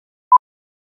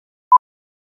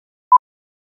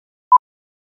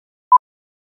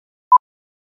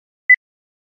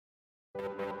Welcome to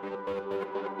church!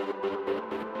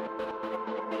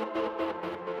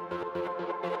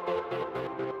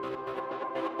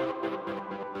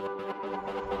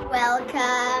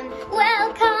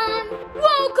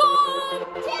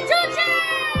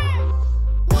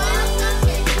 Welcome to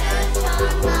Church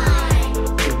Online.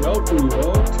 We welcome you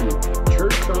all to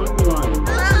Church Online.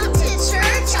 Welcome to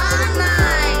Church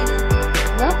Online.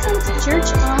 Welcome to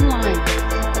Church Online.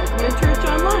 Welcome to Church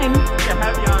Online. To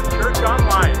have you on Church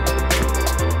Online.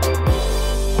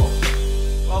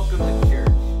 Welcome to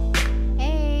church.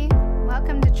 Hey,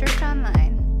 welcome to Church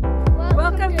Online.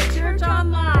 Welcome to Church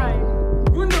Online.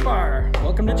 Wunderbar!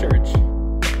 Welcome to church.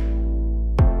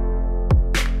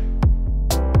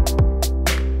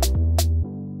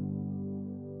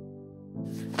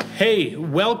 Hey,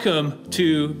 welcome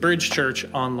to Bridge Church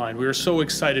Online. We are so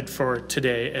excited for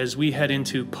today as we head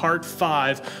into part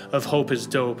 5 of Hope is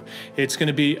Dope. It's going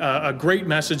to be a great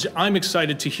message. I'm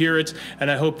excited to hear it,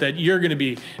 and I hope that you're going to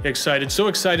be excited. So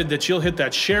excited that you'll hit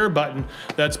that share button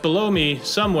that's below me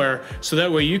somewhere, so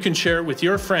that way you can share it with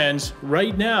your friends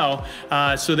right now,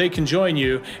 so they can join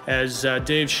you as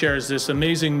Dave shares this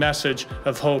amazing message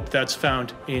of hope that's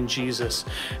found in Jesus.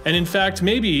 And in fact,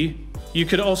 maybe you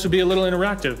could also be a little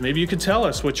interactive. Maybe you could tell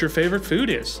us what your favorite food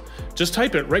is. Just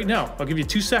type it right now. I'll give you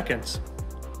 2 seconds.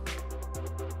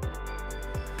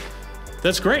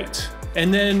 That's great.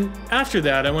 And then after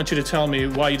that, I want you to tell me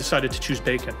why you decided to choose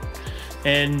bacon.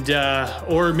 And,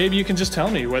 or maybe you can just tell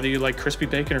me whether you like crispy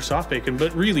bacon or soft bacon.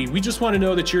 But really, we just want to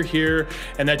know that you're here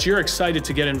and that you're excited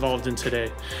to get involved in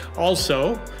today.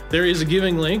 Also, there is a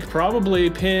giving link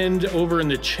probably pinned over in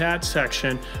the chat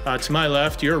section to my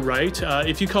left, your right.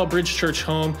 If you call Bridge Church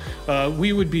home,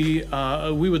 we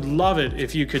would love it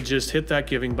if you could just hit that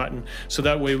giving button, so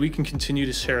that way we can continue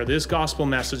to share this gospel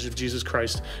message of Jesus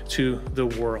Christ to the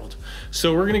world.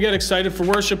 So we're going to get excited for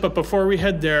worship, but before we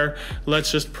head there,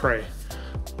 let's just pray.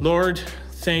 Lord,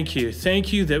 thank you.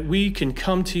 Thank you that we can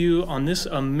come to you on this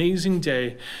amazing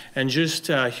day and just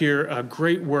hear a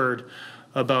great word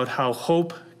about how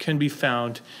hope can be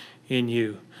found in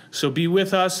you. So be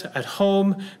with us at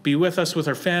home, be with us with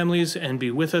our families, and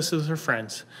be with us with our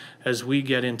friends as we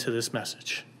get into this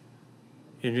message.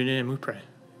 In your name we pray.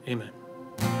 Amen.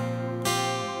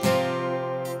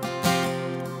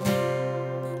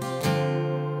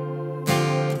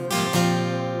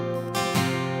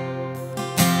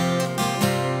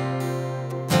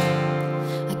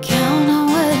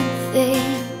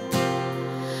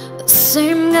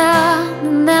 Same God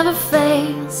that never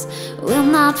fails will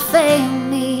not fail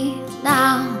me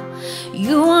now.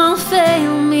 You won't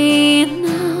fail me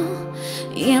now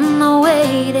in the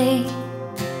waiting.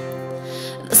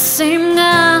 The same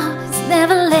God is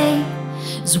never late,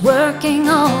 is working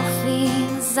all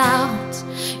things out.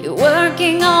 You're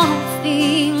working all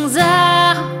things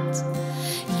out.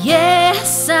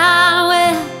 Yes, I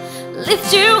will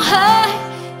lift you high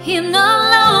in the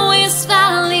lowest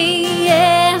valley.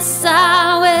 Yes,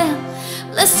 I will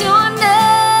bless your name.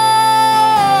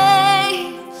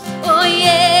 Oh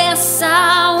yes,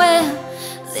 I will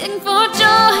sing for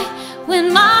joy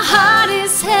when my heart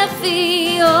is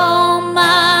heavy all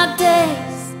my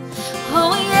days.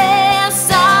 Oh yes,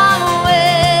 I will.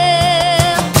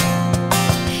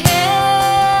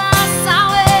 Yes, I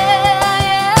will.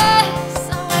 Yes,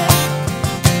 I will.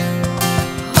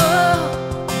 Oh,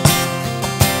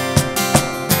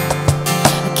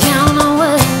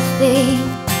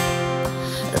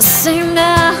 the same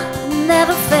God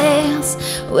never fails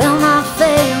will not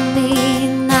fail me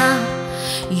now.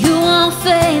 You won't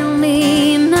fail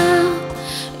me now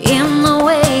in the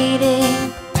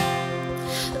waiting.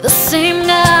 The same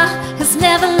God is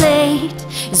never late,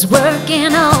 is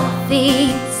working all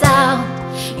things out.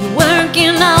 You're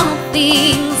working all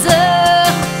things out.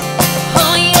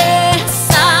 Oh yes,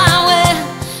 I will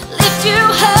lift you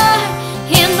high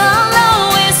in the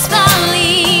lowest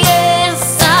valley.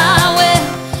 Yes, I will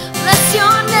bless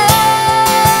your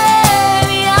name.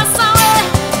 Yes, I will.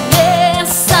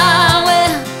 Yes, I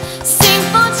will sing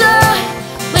for joy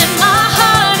when my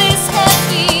heart is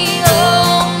heavy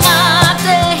all my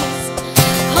days.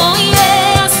 Oh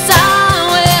yes, I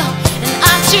will, and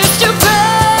I choose to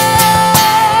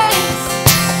praise,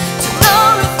 to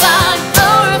glorify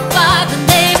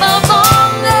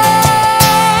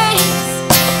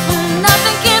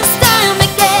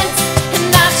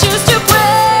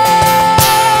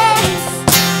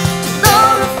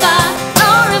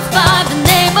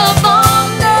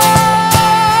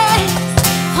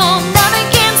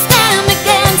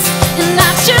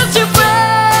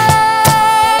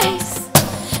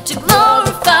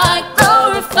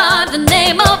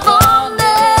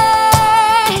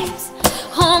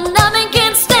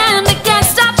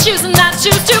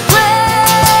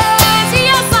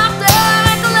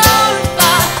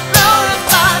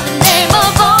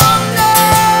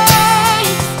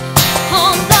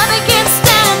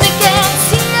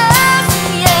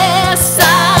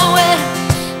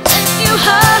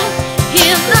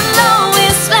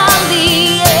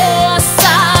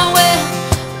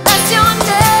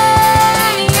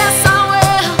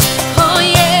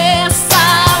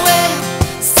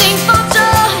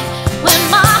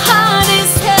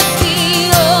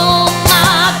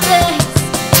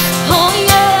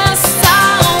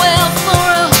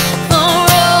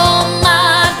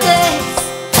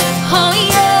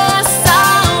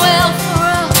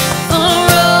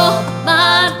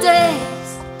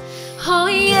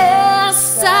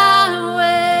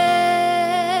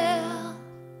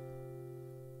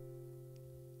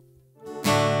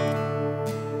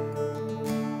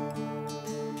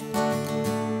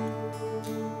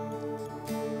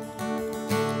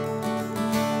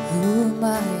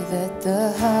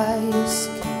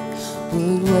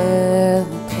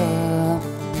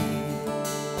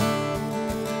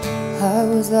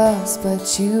was lost,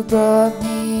 but you brought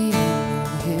me in.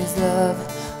 His love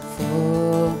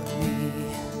for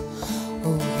me.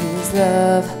 Oh, His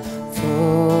love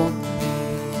for me.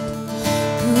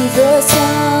 Who the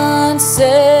Son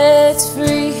sets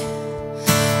free,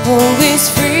 oh, is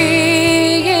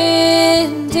free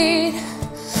indeed.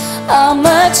 I'm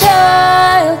a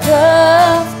child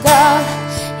of God,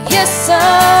 yes I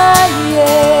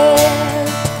am.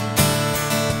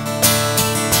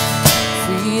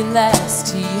 Free at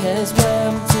last He has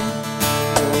welcomed,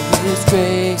 oh, His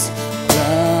grace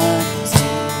runs in.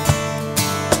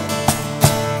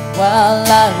 While I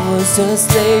was a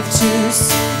slave to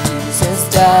sin, Jesus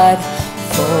died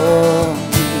for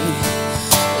me.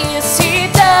 Yes, He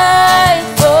died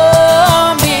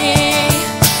for me.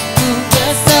 Who the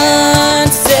Son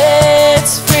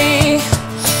sets free,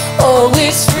 oh,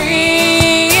 it's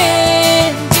free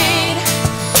indeed.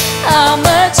 I'm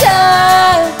a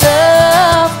child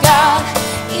of God,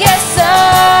 yes I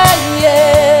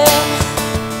am.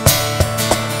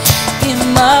 In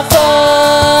my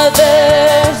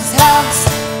Father's house,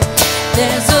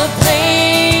 there's a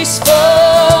place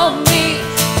for me.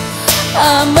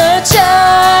 I'm a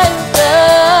child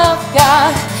of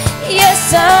God,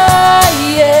 yes I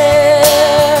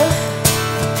am.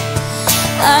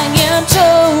 I am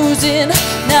chosen,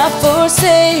 not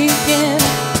forsaken.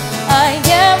 I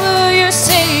am who you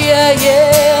say I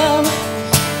am.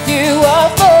 You are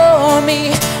for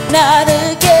me, not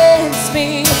against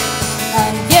me. I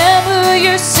am who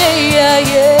you say I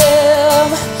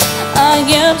am. I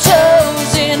am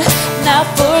chosen, not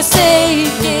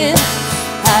forsaken.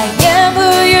 I am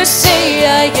who you say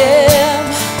I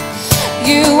am.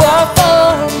 You are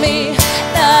for me,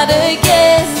 not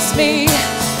against me.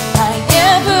 I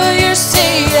am who you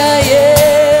say I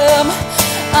am.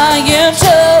 I am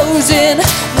chosen,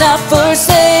 not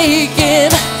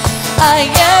forsaken. I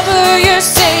am who you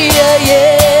say I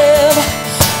am.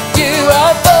 You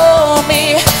are for me,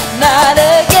 not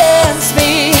against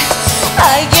me.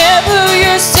 I am who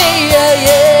you say I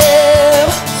am.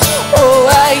 Oh,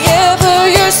 I am who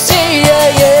you say I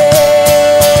am.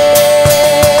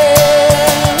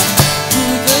 Who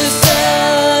the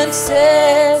Son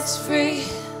sets free,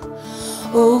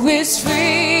 oh, it's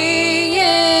free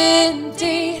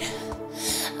indeed.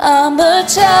 I'm a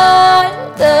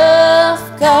child of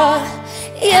God,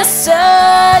 yes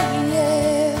I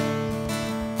am.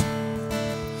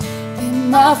 In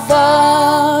my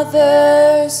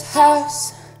Father's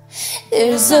house,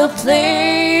 there's a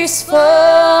place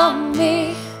for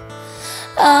me.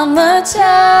 I'm a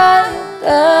child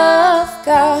of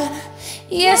God,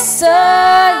 yes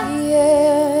I am.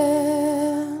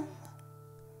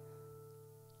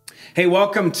 Hey,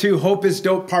 welcome to Hope is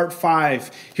Dope Part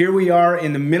 5. Here we are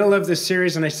in the middle of this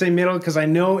series, and I say middle because I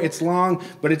know it's long,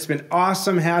 but it's been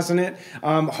awesome, hasn't it?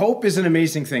 Hope is an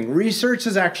amazing thing. Research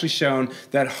has actually shown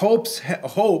that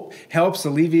hope helps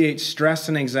alleviate stress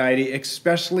and anxiety,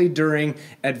 especially during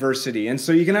adversity. And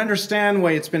so you can understand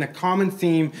why it's been a common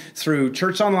theme through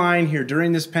Church Online here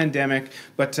during this pandemic.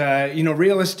 But,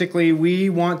 realistically, we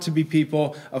want to be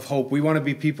people of hope. We want to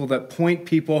be people that point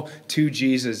people to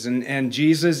Jesus. And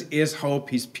Jesus is hope.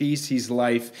 He's peace. He's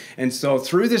life. And so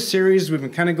through this series, we've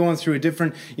been kind of going through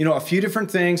a few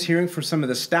different things, hearing from some of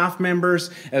the staff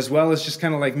members, as well as just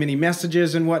kind of like mini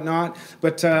messages and whatnot.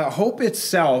 But hope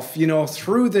itself,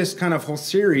 through this kind of whole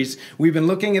series, we've been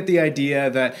looking at the idea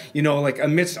that,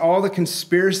 amidst all the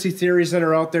conspiracy theories that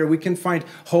are out there, we can find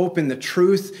hope in the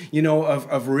truth,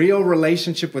 of real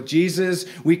relationship with Jesus.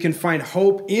 We can find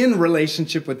hope in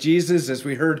relationship with Jesus, as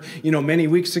we heard, many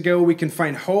weeks ago. We can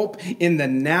find hope in the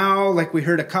now, like we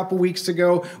heard a couple weeks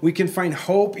ago. We can find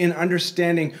hope in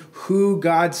understanding who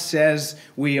God says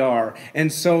we are.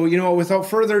 And so, without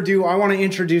further ado, I want to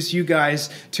introduce you guys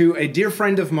to a dear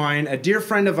friend of mine, a dear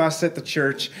friend of us at the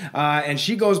church, and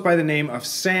she goes by the name of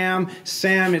Sam.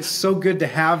 Sam, it's so good to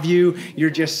have you. You're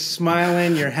just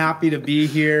smiling. You're happy to be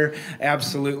here.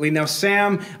 Absolutely. Now,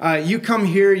 Sam, you come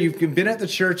here. You've been at the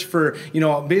church for,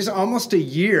 basically almost a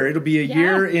year. It'll be a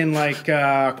year in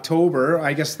October.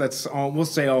 I guess we'll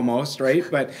say almost, right?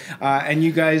 But, and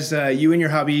you guys, you and your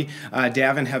hubby,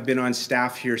 Davin, have been on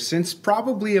staff here since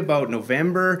probably about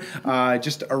November.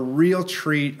 Just a real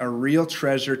treat, a real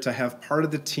treasure to have part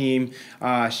of the team.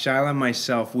 Shyla and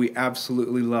myself, we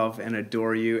absolutely love and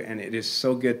adore you, and it is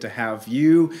so good to have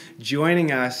you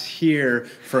joining us here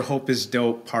for Hope is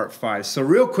Dope Part 5. So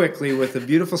real quickly, with a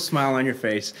beautiful smile on your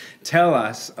face, tell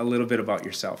us a little bit about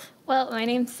yourself. Well, my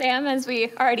name's Sam, as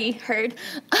we already heard.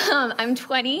 I'm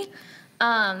 20.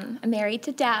 I'm married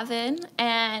to Davin,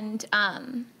 and I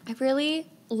really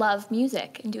love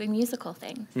music and doing musical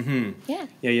things. Yeah.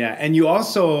 Yeah. And you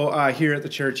also, here at the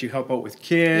church, you help out with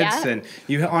kids. Yeah. And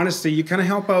you honestly, you kind of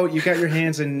help out. You got your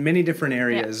hands in many different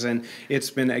areas. And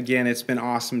it's been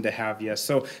awesome to have you.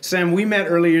 So, Sam, we met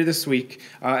earlier this week,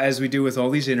 as we do with all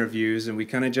these interviews. And we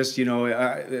kind of just, I'm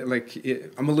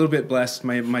a little bit blessed,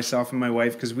 myself and my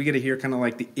wife, because we get to hear kind of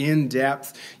like the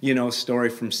in-depth, story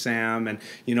from Sam. And,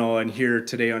 and here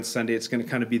today on Sunday, it's going to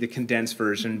kind of be the condensed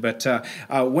version. But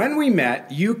when we met,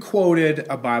 you quoted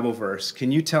a Bible verse.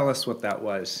 Can you tell us what that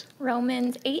was?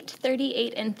 Romans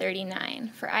 8:38 and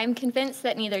 39. For I am convinced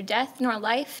that neither death nor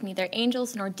life, neither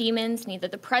angels nor demons, neither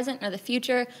the present nor the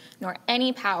future, nor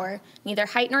any power, neither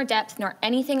height nor depth, nor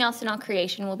anything else in all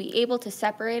creation will be able to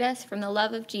separate us from the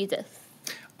love of Jesus.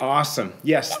 Awesome.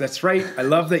 Yes, that's right. I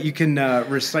love that you can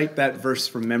recite that verse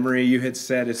from memory. You had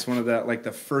said it's one of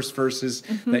the first verses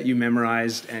that you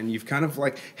memorized, and you've kind of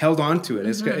held on to it.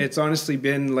 It's honestly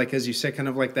been, as you said, kind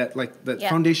of that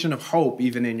foundation of hope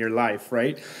even in your life,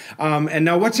 right? And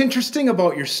now what's interesting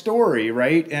about your story,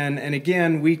 right? And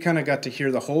again, we kind of got to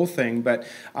hear the whole thing, but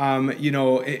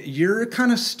you're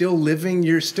kind of still living,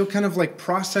 you're still kind of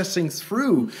processing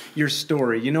through your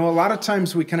story. A lot of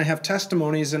times we kind of have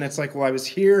testimonies and it's like, well, I was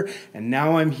here and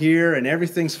now I'm here and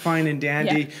everything's fine and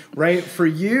dandy, right? For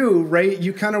you, right,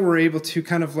 you kind of were able to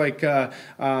kind of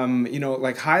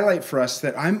highlight for us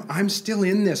that I'm still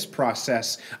in this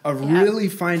process of really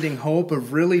finding hope,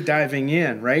 of really diving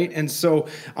in, right? And so,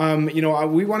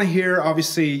 we want to hear,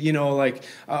 obviously,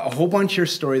 a whole bunch of your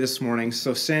story this morning.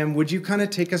 So, Sam, would you kind of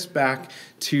take us back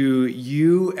to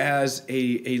you as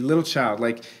a little child?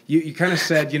 You kind of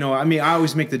said, I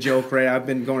always make the joke, right? I've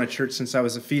been going to church since I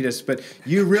was a fetus, but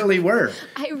you really were.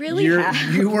 I really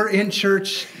have. You were in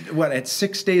church, at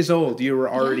 6 days old, you were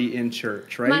already in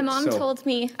church, right? My mom told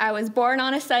me I was born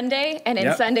on a Sunday and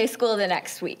in Sunday school the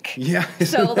next week. Yeah.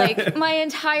 So my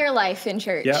entire life in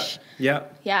church. Yeah.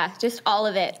 Yeah, just all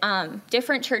of it.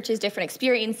 Different churches, different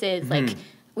experiences.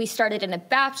 We started in a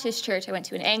Baptist church. I went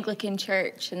to an Anglican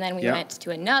church, and then we went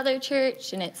to another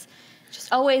church, and it's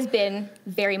just always been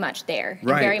very much there.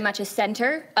 Right. And very much a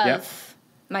center of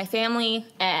my family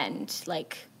and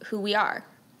who we are.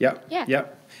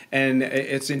 Yep. And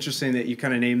it's interesting that you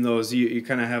kind of name those. You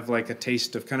kind of have a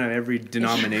taste of kind of every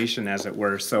denomination, as it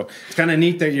were. So it's kind of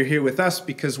neat that you're here with us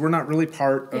because we're not really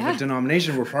part of a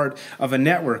denomination. We're part of a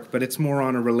network, but it's more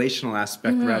on a relational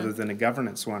aspect rather than a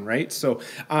governance one, right? So,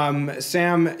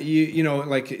 Sam,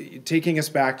 you taking us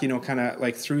back, kind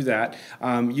of through that,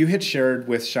 you had shared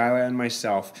with Shyla and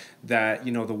myself that,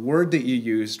 the word that you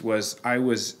used was, I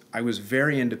was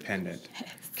very independent.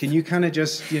 Can you kind of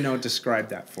just, describe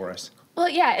that for us? Well,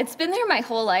 yeah, it's been there my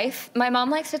whole life. My mom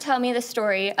likes to tell me the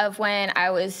story of when I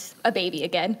was a baby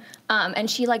again. And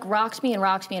she rocked me and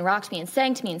rocked me and rocked me and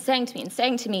sang to me and sang to me and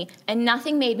sang to me. And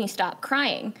nothing made me stop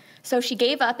crying. So she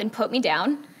gave up and put me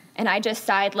down. And I just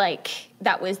sighed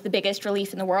that was the biggest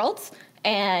relief in the world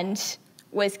and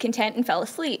was content and fell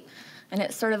asleep. And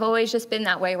it's sort of always just been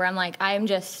that way where I'm I am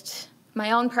just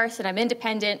my own person. I'm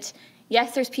independent.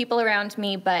 Yes, there's people around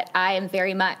me, but I am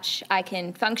very much, I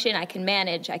can function, I can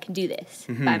manage, I can do this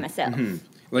by myself.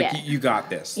 You got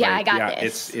this. Yeah, I got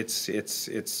this.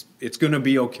 It's going to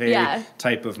be okay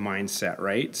type of mindset,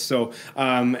 right? So,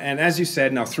 and as you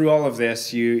said, now through all of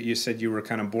this, you said you were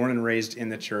kind of born and raised in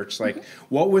the church.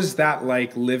 What was that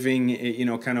like living,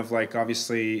 kind of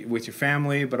obviously with your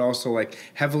family, but also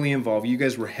heavily involved? You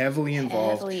guys were heavily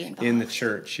involved in the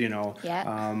church,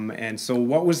 and so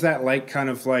what was that like kind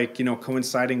of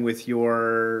coinciding with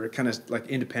your kind of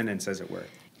independence, as it were?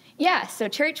 Yeah, so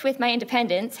church with my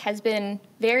independence has been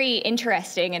very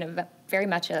interesting and very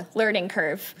much a learning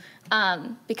curve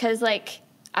because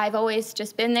I've always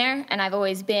just been there and I've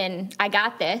always been, I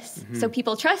got this. So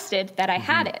people trusted that I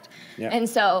had it. And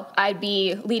so I'd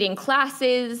be leading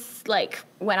classes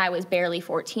when I was barely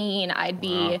 14. I'd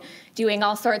be doing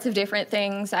all sorts of different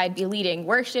things. I'd be leading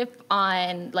worship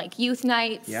on youth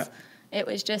nights. It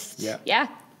was just,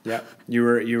 Yeah, you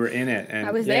were in it, and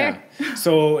I was there.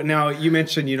 So now you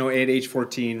mentioned, at age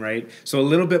 14, right? So a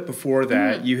little bit before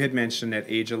that, you had mentioned at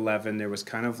age 11 there was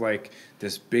kind of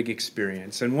this big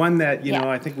experience, and one that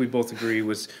I think we both agree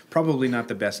was probably not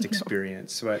the best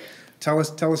experience. But tell us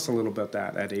a little about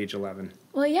that at age 11.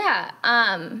 Well, yeah.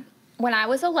 When I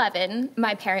was 11,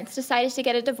 my parents decided to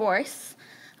get a divorce,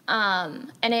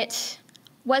 and it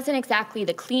wasn't exactly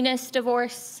the cleanest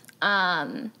divorce.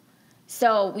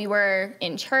 So we were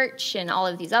in church and all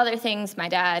of these other things. My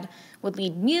dad would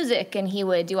lead music and he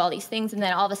would do all these things. And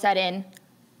then all of a sudden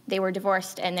they were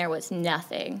divorced and there was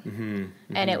nothing.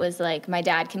 And it was my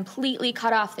dad completely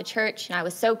cut off the church. And I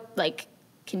was so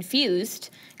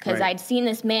confused because Right. I'd seen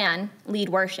this man lead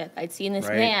worship. I'd seen this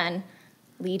Right. man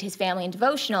lead his family in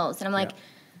devotionals. And I'm like,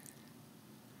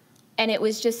 and it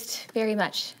was just very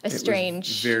much It was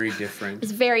strange. very different.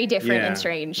 It's very different and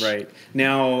strange. Right.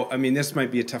 Now, I mean, this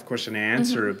might be a tough question to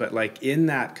answer, but like in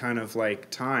that kind of like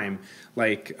time,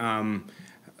 like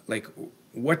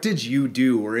what did you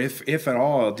do, or if at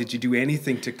all, did you do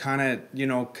anything to kind of, you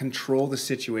know, control the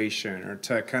situation, or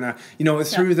to kind of, you know,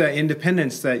 through the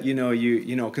independence that, you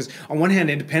know, because on one hand,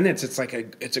 independence, it's like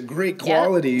it's a great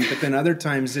quality, but then other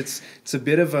times it's a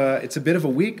bit of a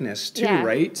weakness too,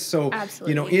 right? So,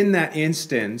 Absolutely. you know, in that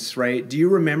instance, right, do you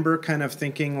remember kind of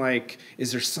thinking like,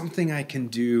 is there something I can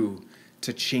do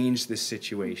to change this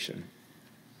situation?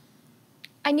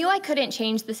 I knew I couldn't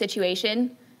change the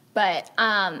situation, but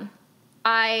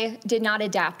I did not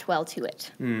adapt well to it.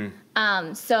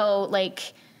 So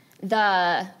like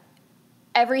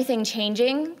everything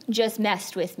changing just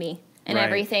messed with me, and Right.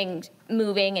 everything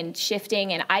moving and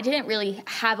shifting, and I didn't really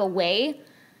have a way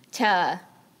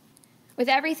with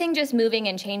everything just moving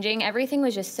and changing, everything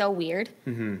was just so weird.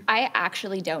 I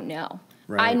actually don't know.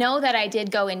 Right. I know that I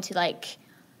did go into like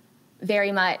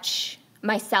very much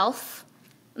myself,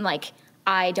 like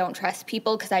I don't trust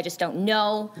people because I just don't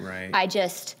know. Right.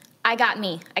 I got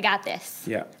me. I got this.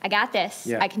 Yeah. I got this.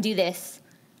 Yeah. I can do this.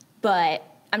 But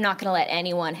I'm not going to let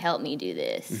anyone help me do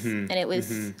this. And it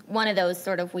was one of those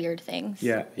sort of weird things.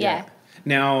 Yeah.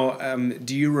 Now,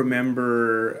 do you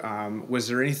remember, was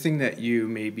there anything that you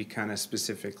maybe kind of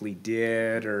specifically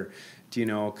did, or do you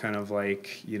know, kind of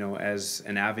like, you know, as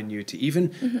an avenue to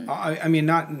even, I mean,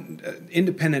 not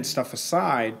independent stuff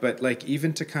aside, but like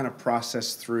even to kind of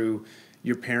process through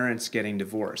your parents getting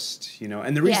divorced, you know?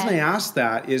 And the reason I ask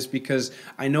that is because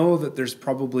I know that there's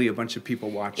probably a bunch of people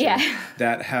watching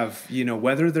that have, you know,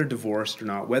 whether they're divorced or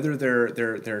not, whether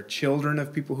they're children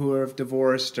of people who have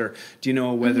divorced, or do you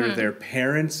know whether they're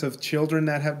parents of children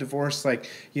that have divorced, like,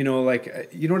 you know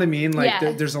what I mean?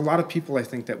 Like there's a lot of people I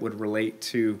think that would relate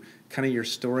to kind of your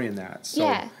story in that.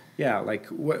 So like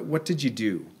what did you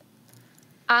do?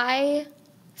 I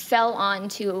fell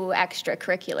onto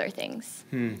extracurricular things.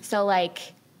 So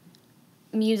like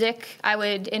music, I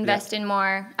would invest in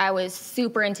more. I was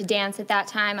super into dance at that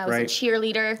time. I was a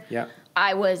cheerleader. Yeah.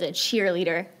 I was a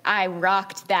cheerleader. I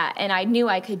rocked that, and I knew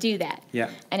I could do that.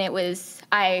 Yeah. And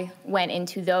I went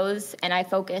into those, and I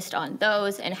focused on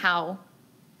those and how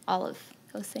all of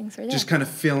those things are there. Just kind of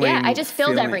filling. Yeah, I just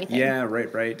filled everything. Yeah,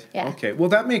 right. Yeah. Okay, well,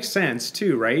 that makes sense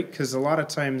too, right? Because a lot of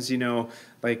times, you know,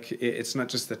 like it's not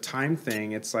just the time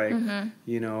thing. It's like,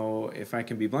 you know, if I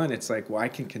can be blunt, it's like, well, I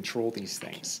can control these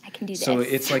things. I can do this. So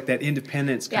it's like that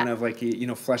independence kind of like, you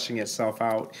know, fleshing itself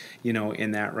out, you know,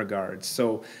 in that regard.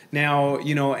 So now,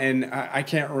 you know, and I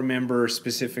can't remember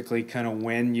specifically kind of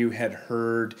when you had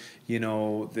heard, you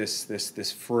know,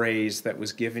 this phrase that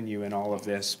was given you in all of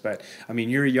this. But I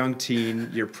mean, you're a young teen,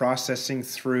 you're processing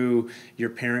through your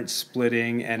parents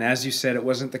splitting. And as you said, it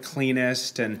wasn't the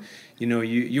cleanest. And, you know,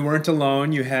 you weren't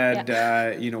alone. You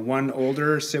had, you know, one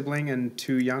older sibling and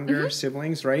two younger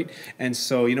siblings, right? And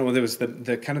so, you know, there was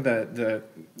the kind of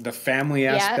the family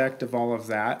aspect of all of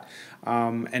that.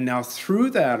 And now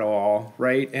through that all,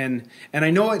 right? And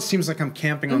I know it seems like I'm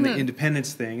camping on the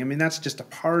independence thing. I mean, that's just a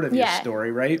part of your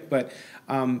story, right? But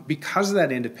because of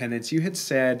that independence, you had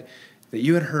said that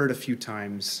you had heard a few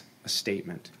times a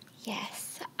statement.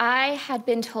 Yes. I had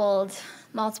been told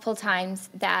multiple times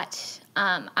that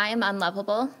I am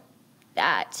unlovable,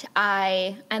 that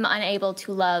I am unable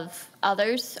to love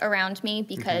others around me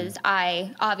because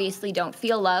I obviously don't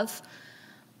feel love.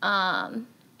 And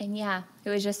yeah, it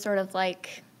was just sort of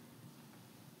like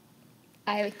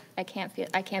I can't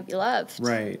be loved.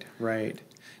 Right.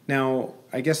 Now,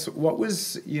 I guess what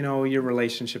was, you know, your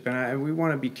relationship? And we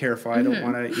want to be careful. I don't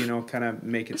want to, you know, kind of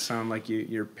make it sound like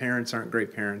your parents aren't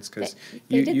great parents, because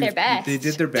they did their best. They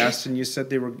did their best, and you said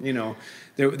they were, you know,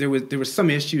 there was some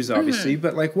issues obviously,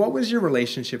 but like, what was your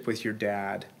relationship with your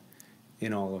dad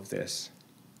in all of this?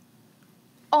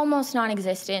 Almost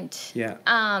non-existent. Yeah.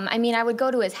 I mean, I would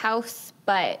go to his house,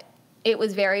 but it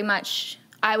was very much,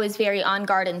 I was very on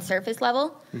guard and surface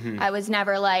level. I was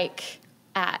never like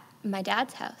at my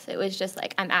dad's house. It was just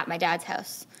like, I'm at my dad's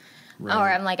house. Or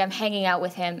I'm like, I'm hanging out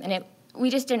with him. And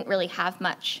we just didn't really have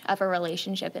much of a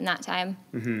relationship in that time.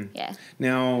 Yeah.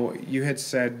 Now, you had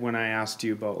said, when I asked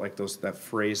you about like that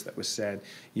phrase that was said,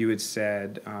 you had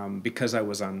said, because I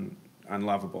was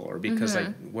unlovable, or because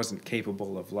I wasn't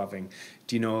capable of loving.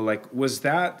 Do you know, like, was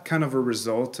that kind of a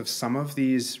result of some of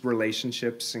these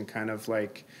relationships and kind of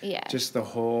like just the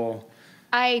whole...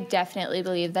 I definitely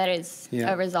believe that is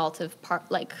a result of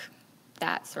like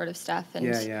that sort of stuff. And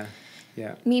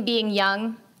yeah. me being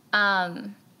young,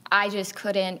 I just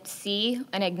couldn't see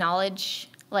and acknowledge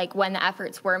like when the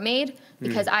efforts were made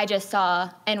because I just saw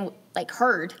and like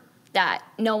heard that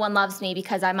no one loves me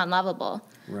because I'm unlovable.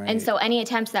 Right. And so any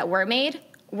attempts that were made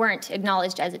weren't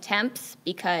acknowledged as attempts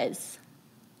because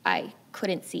I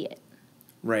couldn't see it.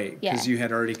 Right, because you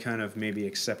had already kind of maybe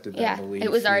accepted that belief.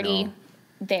 It was already know.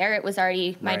 there. It was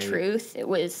already my Right. truth. It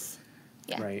was,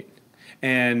 Right.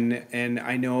 And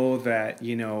I know that,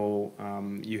 you know,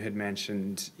 you had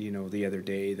mentioned, you know, the other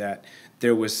day that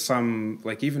there was some,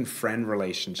 like, even friend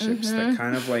relationships that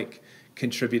kind of, like,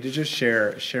 contributed. Just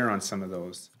share on some of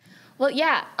those. Well,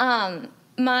 yeah.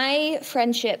 My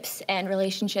friendships and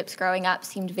relationships growing up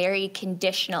seemed very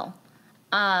conditional.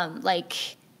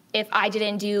 Like, if I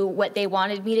didn't do what they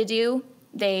wanted me to do,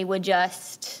 they would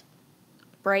just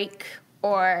break,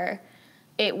 or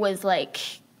it was like...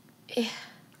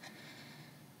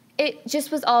 It just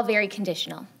was all very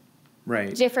conditional.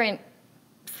 Right. Different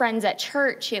friends at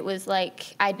church, it was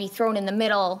like I'd be thrown in the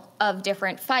middle of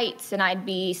different fights and I'd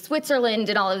be Switzerland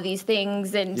and all of these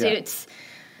things. And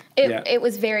it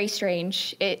was very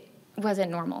strange. It wasn't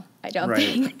normal, I don't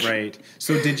think. Right.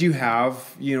 So did you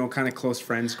have, you know, kind of close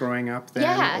friends growing up then?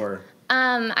 Yeah. Or?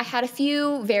 I had a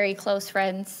few very close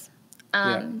friends.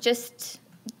 Just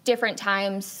different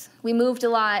times. We moved a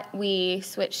lot. We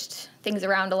switched things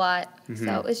around a lot.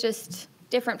 So it was just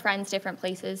different friends, different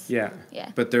places. Yeah.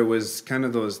 But there was kind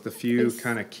of the few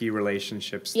kind of key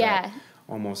relationships that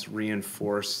almost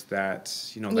reinforced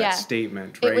that, you know, that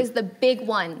statement, right? It was the big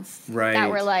ones that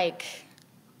were like,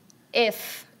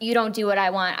 if you don't do what I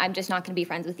want, I'm just not going to be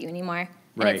friends with you anymore.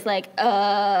 And it's like,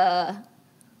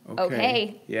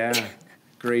 okay. Yeah.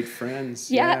 Great friends.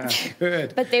 Yeah.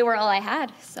 Good. But they were all I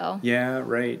had, so. Yeah,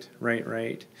 right.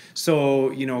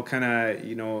 So, you know, kind of,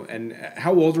 you know, and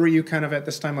how old were you kind of at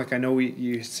this time? Like, I know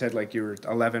you said like you were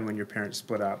 11 when your parents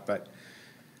split up, but.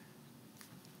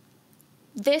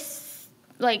 This,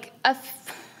 like,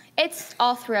 it's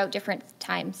all throughout different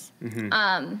times.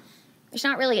 There's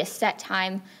not really a set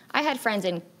time. I had friends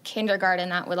in kindergarten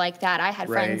that were like that. I had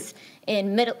friends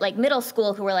in middle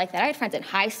school who were like that. I had friends in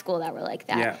high school that were like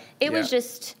that. It was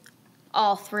just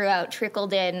all throughout,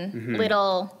 trickled in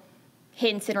little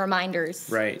hints and reminders.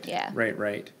 Right. Yeah.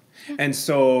 Right. And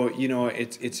so, you know,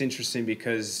 it's interesting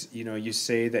because, you know, you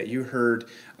say that you heard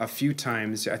a few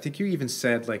times, I think you even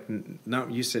said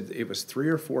you said it was 3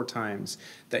 or 4 times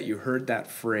that you heard that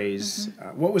phrase.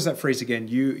 What was that phrase again?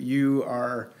 You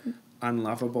are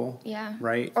unlovable. Yeah.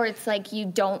 Right. Or it's like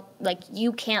you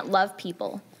can't love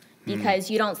people because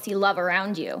you don't see love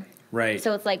around you. Right.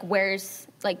 So it's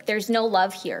like, there's no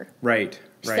love here. Right.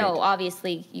 So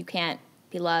obviously you can't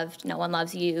be loved. No one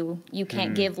loves you. You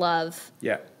can't give love.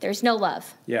 Yeah. There's no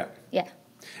love. Yeah. Yeah.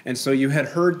 And so you had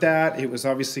heard that. It was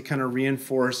obviously kind of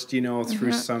reinforced, you know,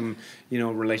 through some, you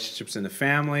know, relationships in the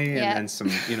family and then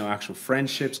some, you know, actual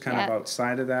friendships kind of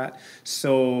outside of that.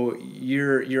 So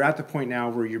you're at the point now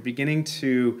where you're beginning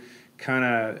to kind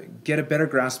of get a better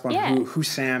grasp on who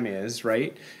Sam is,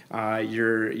 right?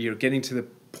 You're getting to the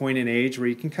point in age where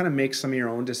you can kind of make some of your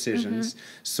own decisions.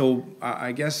 So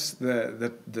I guess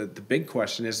the big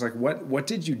question is like, what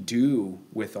did you do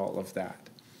with all of that?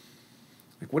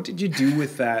 Like, what did you do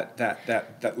with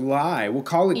that lie? We'll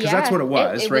call it, because that's what it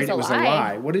was, right? It was a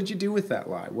lie. What did you do with that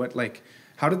lie?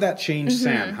 How did that change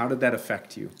Sam? How did that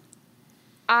affect you?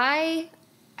 I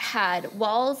had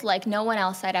walls like no one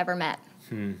else I'd ever met.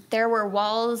 There were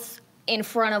walls in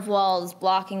front of walls,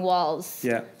 blocking walls.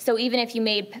 Yeah. So even if you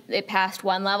made it past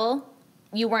one level,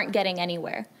 you weren't getting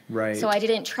anywhere. Right. So I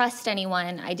didn't trust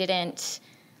anyone. I didn't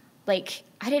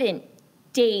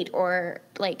date or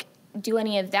do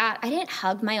any of that. I didn't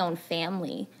hug my own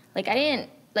family. I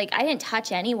didn't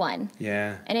touch anyone.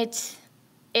 Yeah. And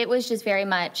it was just very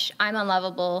much, I'm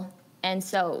unlovable, and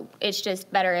so it's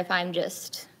just better if I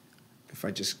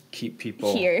just keep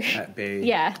people here at bay.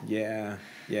 Yeah. Yeah.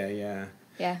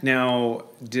 Now,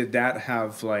 did that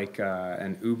have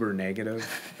an uber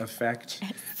negative effect?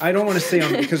 I don't want to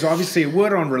say because obviously it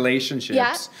would on relationships.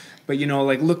 Yeah. But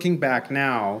looking back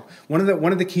now, one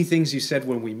of the key things you said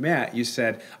when we met, you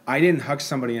said, I didn't hug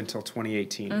somebody until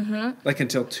 2018.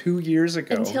 Until 2 years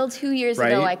ago. Until 2 years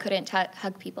ago, I couldn't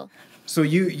hug people. So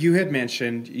you had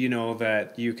mentioned,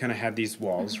 that you kind of had these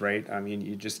walls, right? I mean,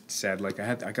 you just said,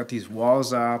 I got these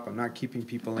walls up. I'm not keeping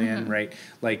people in, right?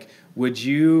 Would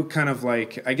you kind of I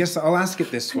guess I'll ask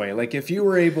it this way. If you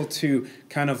were able to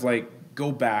kind of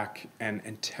go back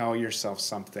and tell yourself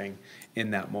something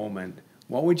in that moment,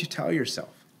 what would you tell yourself?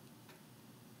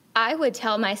 I would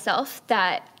tell myself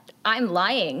that I'm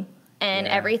lying and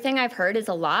everything I've heard is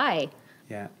a lie.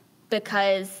 Yeah.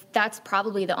 Because that's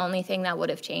probably the only thing that would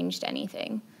have changed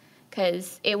anything.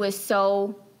 Because it was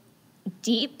so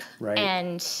deep Right.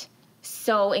 and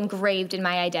so engraved in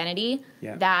my identity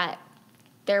that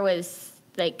there was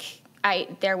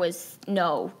there was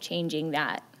no changing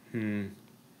that.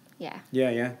 Yeah.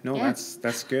 Yeah. No,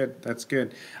 that's good. That's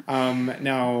good.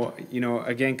 Now,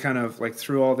 again, kind of like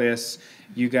through all this,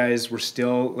 you guys were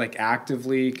still like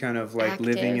actively kind of like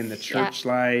living in the church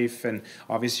life, and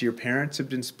obviously your parents have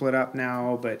been split up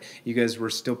now, but you guys were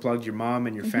still plugged. Your mom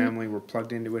and your family were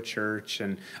plugged into a church,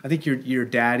 and I think your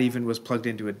dad even was plugged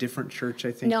into a different church.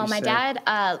 I think. No, my dad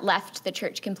left the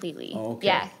church completely. Oh, okay.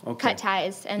 Yeah. Okay. Cut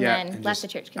ties and then left the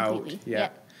church completely.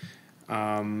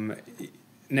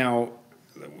 Now.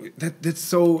 It's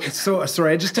so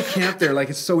sorry, I just to camp there, like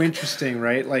it's so interesting,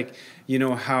 right? Like,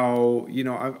 how,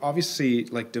 obviously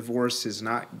like divorce is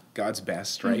not God's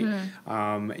best, right?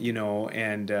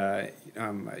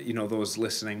 Those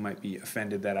listening might be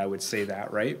offended that I would say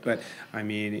that, right? But I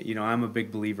mean, I'm a big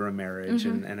believer in marriage,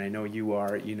 and I know you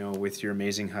are, with your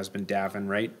amazing husband, Davin,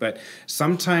 right? But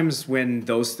sometimes when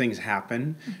those things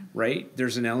happen, right,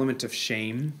 there's an element of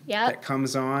shame that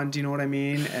comes on, do you know what I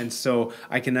mean? And so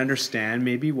I can understand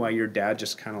maybe why your dad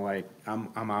just kind of like,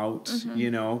 I'm out,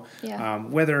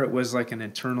 whether it was like an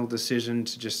internal decision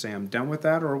to just say I'm done with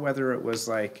that, or whether it was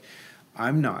like,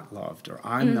 I'm not loved or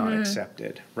I'm not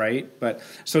accepted, right? But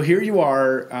so here you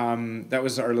are. That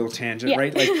was our little tangent,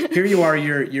 right? Like here you are.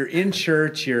 You're in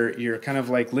church. You're kind of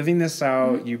like living this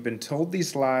out. You've been told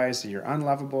these lies that you're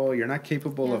unlovable. You're not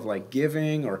capable of like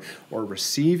giving or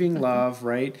receiving love,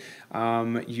 right?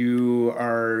 You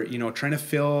are trying to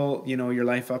fill your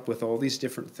life up with all these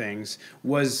different things.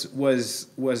 Was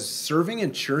serving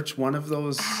in church one of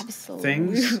those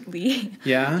things? Absolutely.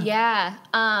 Yeah. Yeah.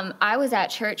 I was at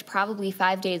church probably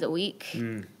 5 days a week.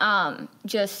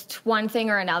 Just one thing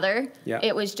or another. Yeah.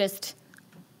 It was just,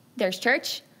 there's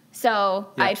church. So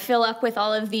I'd fill up with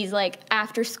all of these like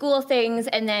after school things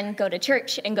and then go to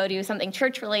church and go do something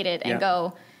church related and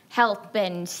go help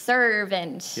and serve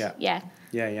and Yeah.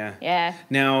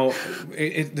 Now,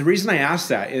 the reason I asked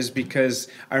that is because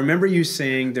I remember you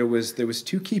saying there was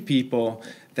two key people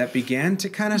that began to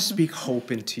kind of speak hope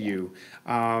into you,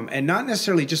 and not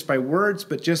necessarily just by words,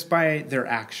 but just by their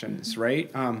actions,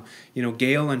 right?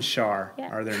 Gail and Shar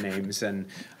are their names, and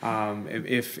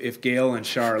if Gail and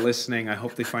Shar are listening, I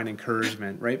hope they find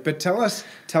encouragement, right? But tell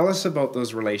us about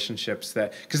those relationships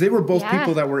because they were both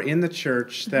people that were in the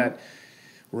church that.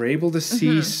 We're able to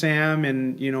see Sam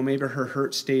in, maybe her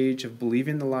hurt stage of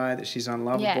believing the lie that she's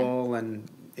unlovable and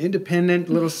independent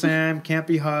little Sam, can't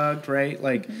be hugged, right?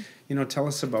 Like, tell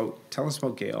us about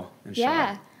Gail and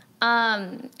Shar.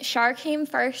 Yeah. Shar came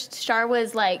first. Shar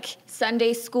was like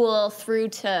Sunday school through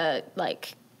to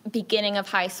like beginning of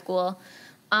high school.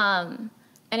 And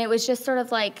it was just sort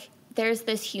of like, there's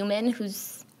this human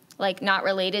who's like not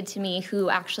related to me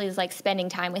who actually is like spending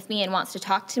time with me and wants to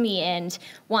talk to me and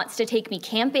wants to take me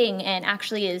camping and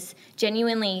actually is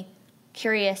genuinely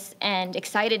curious and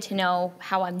excited to know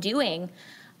how I'm doing.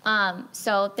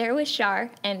 So there was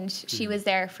Shar, and she was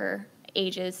there for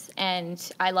ages,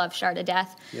 and I love Shar to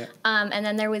death. Yeah. And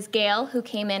then there was Gail, who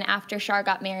came in after Shar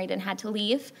got married and had to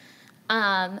leave.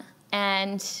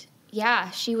 And yeah,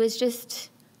 she was just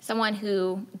someone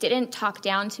who didn't talk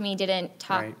down to me, didn't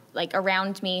talk like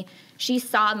around me. She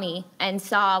saw me and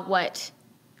saw what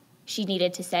she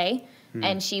needed to say.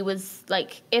 And she was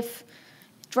like, if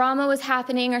drama was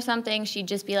happening or something, she'd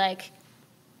just be like,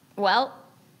 well,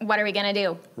 what are we going to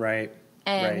do? Right.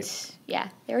 And yeah,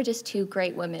 they were just two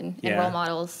great women and role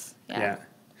models. Yeah.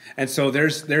 And so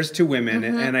there's two women,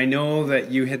 and I know that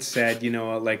you had said,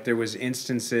 like there was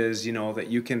instances, that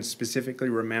you can specifically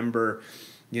remember,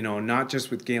 not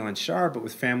just with Gail and Shar, but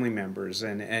with family members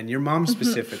and your mom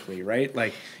specifically, right?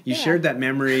 Like you shared that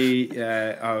memory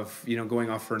of, going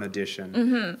off for an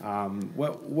audition.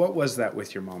 What was that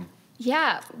with your mom?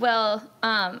 Yeah, well,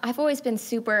 I've always been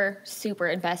super, super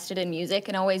invested in music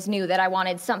and always knew that I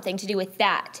wanted something to do with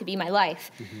that to be my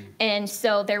life. And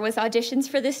so there was auditions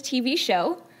for this TV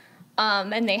show,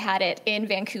 and they had it in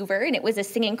Vancouver, and it was a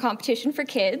singing competition for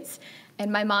kids.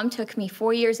 And my mom took me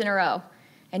 4 years in a row.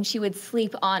 And she would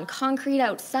sleep on concrete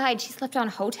outside. She slept on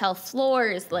hotel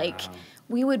floors. Like,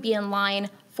 we would be in line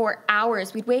for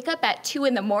hours. We'd wake up at 2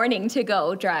 a.m. to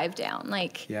go drive down.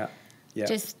 Like,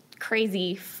 just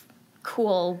crazy,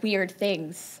 cool, weird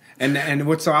things. And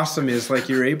what's awesome is, like,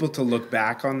 you're able to look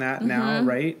back on that now,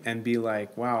 right? And be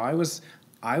like, wow, I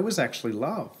was actually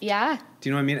loved. Yeah. Do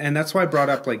you know what I mean? And that's why I brought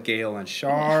up, like, Gail and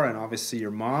Shar and obviously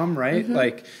your mom, right?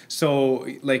 Like, so,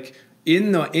 like,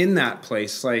 in that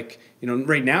place, like,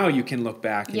 right now you can look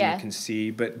back and you can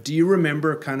see, but do you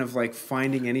remember kind of like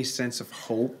finding any sense of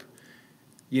hope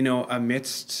you know,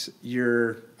 amidst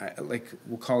your, like,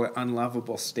 we'll call it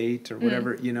unlovable state or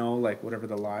whatever, you know, like whatever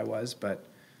the lie was, but.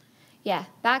 Yeah,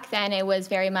 back then it was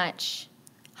very much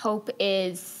hope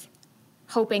is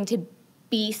hoping to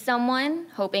be someone,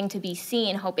 hoping to be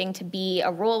seen, hoping to be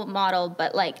a role model,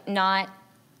 but like not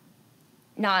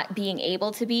being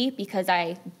able to be because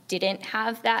I didn't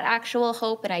have that actual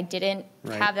hope and I didn't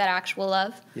have that actual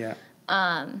love. Yeah.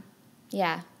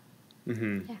 Yeah.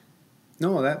 Mm-hmm. Yeah.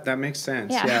 No, that makes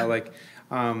sense. Yeah. Like,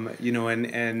 you know,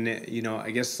 and you know,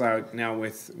 I guess now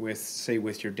with say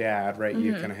with your dad, right?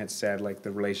 You kind of had said like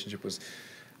the relationship was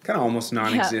kind of almost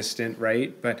non-existent,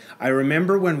 right? But I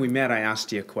remember when we met, I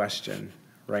asked you a question,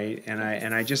 right? And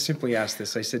I just simply asked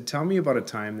this. I said, "Tell me about a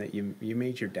time that you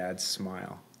made your dad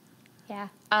smile." Yeah.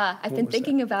 I've been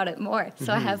thinking about it more,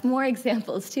 so I have more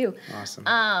examples too.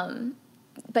 Awesome.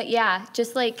 But yeah,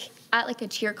 just like at like a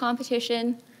cheer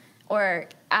competition or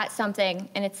at something,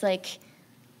 and it's like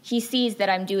he sees that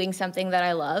I'm doing something that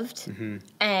I loved,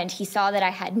 and he saw that I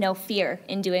had no fear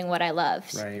in doing what I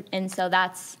loved. Right. And so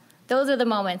those are the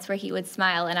moments where he would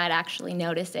smile and I'd actually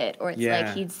notice it, or it's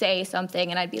like he'd say something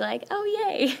and I'd be like, oh,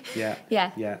 yay. Yeah.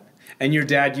 Yeah. Yeah. And your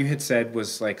dad, you had said,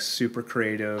 was like super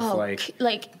creative,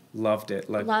 like loved it,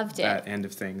 loved it. That end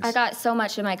of things. I got so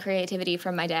much of my creativity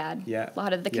from my dad. Yeah. A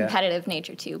lot of the competitive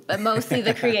nature too, but mostly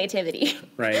the creativity.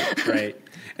 Right.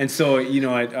 And so, you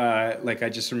know, I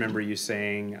just remember you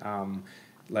saying,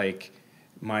 like,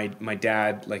 my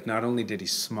dad, like, not only did he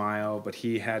smile, but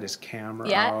he had his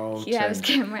camera out. Yeah, he had his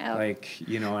camera out. Like,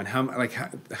 you know, and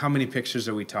how many pictures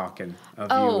are we talking of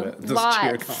you at those lots.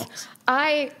 cheer calls?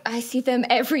 I see them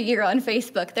every year on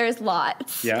Facebook. There's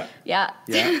lots. Yeah. Yeah.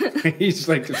 He's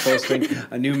like posting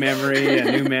a new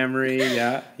memory.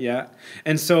 Yeah.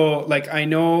 And so, like, I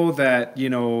know that, you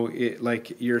know,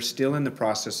 like you're still in the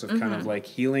process of kind of like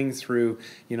healing through,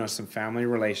 you know, some family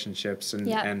relationships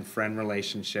and friend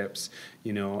relationships,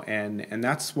 you know, and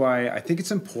that's why I think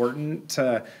it's important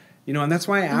to, you know, and that's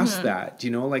why I asked that,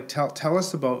 you know, like tell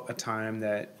us about a time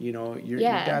that, you know, your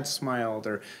dad smiled,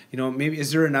 or, you know, maybe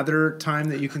is there another time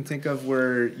that you can think of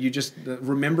where you just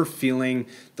remember feeling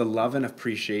the love and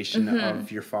appreciation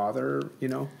of your father, you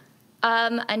know?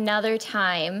 Another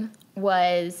time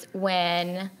was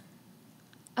when,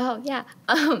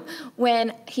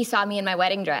 when he saw me in my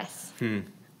wedding dress.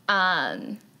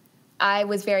 I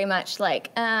was very much like,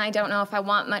 I don't know if I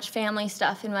want much family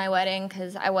stuff in my wedding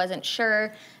because I wasn't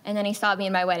sure. And then he saw me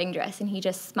in my wedding dress and he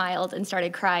just smiled and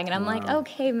started crying. And I'm like,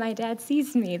 okay, my dad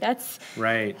sees me. That's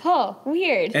right. Oh,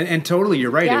 weird. And totally, you're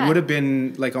right. Yeah. It would have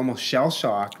been like almost shell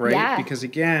shock, right? Yeah. Because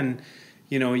again,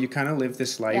 you know, you kind of live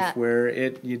this life where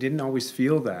you didn't always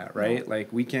feel that, right? No.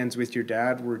 Like weekends with your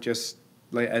dad were just,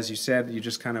 like as you said, you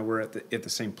just kind of were at the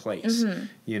same place,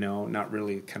 you know, not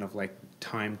really kind of like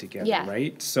time together,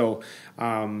 right? So,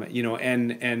 you know,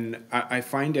 and I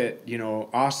find it, you know,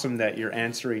 awesome that you're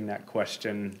answering that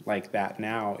question like that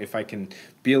now. If I can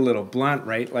be a little blunt,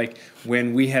 right? Like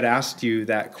when we had asked you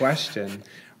that question,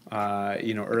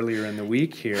 you know, earlier in the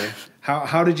week here,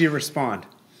 how did you respond?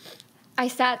 I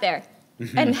sat there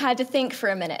and had to think for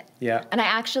a minute. Yeah. And I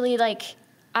actually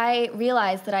I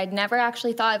realized that I'd never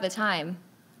actually thought of a time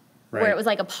where it was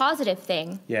like a positive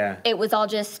thing. Yeah. It was all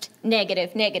just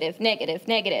negative.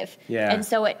 Yeah. And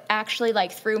so it actually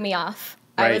threw me off.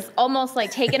 Right. I was almost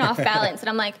taken off balance, and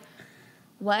I'm like,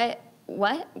 what?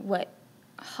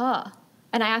 Huh.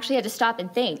 And I actually had to stop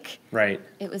and think. Right.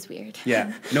 It was weird.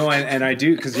 Yeah. No, and I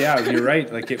do, because you're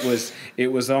right. Like it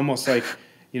was almost like,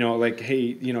 you know, like,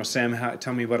 hey, you know, Sam,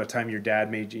 tell me about a time your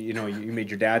dad made you made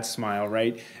your dad smile,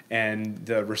 right? And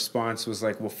the response was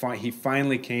like, well, he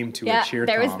finally came to a cheer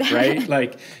comp, right?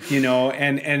 Like, you know,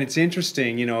 and it's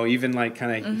interesting, you know, even like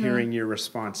kind of hearing your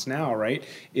response now, right,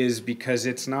 is because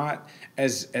it's not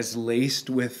as laced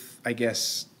with, I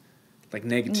guess, like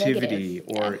negativity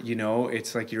or, you know,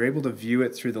 it's like you're able to view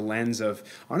it through the lens of,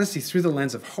 honestly, through the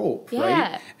lens of hope,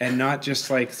 right? And not just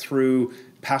like through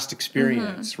past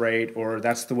experience, right? Or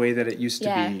that's the way that it used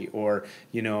to be, or,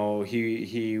 you know,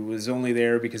 he was only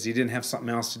there because he didn't have something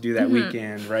else to do that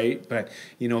weekend, right? But,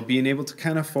 you know, being able to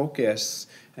kind of focus,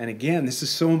 and again, this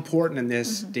is so important in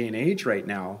this day and age right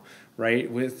now,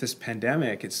 right? With this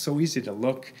pandemic, it's so easy to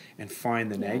look and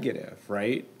find the negative,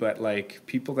 right? But like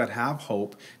people that have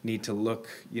hope need to look,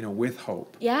 you know, with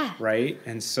hope. Yeah. Right?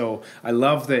 And so I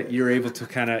love that you're able to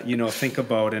kind of, you know, think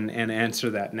about and answer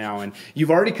that now. And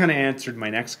you've already kind of answered my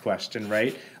next question,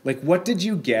 right? Like, what did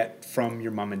you get from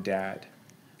your mom and dad?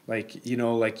 Like, you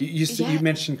know, like you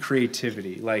mentioned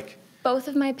creativity. Like, Both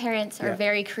of my parents are Yeah.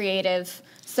 very creative,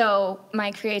 so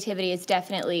my creativity is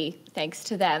definitely thanks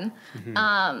to them.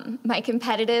 My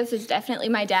competitive is definitely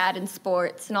my dad in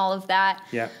sports and all of that.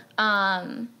 Yeah.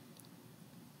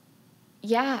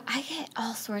 Yeah, I get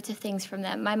all sorts of things from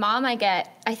them. My mom, I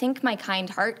think my kind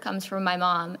heart comes from my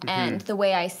mom and the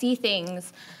way I see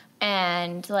things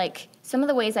and like some of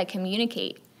the ways I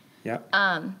communicate. Yeah.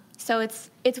 So it's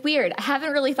weird. I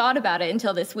haven't really thought about it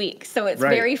until this week. So it's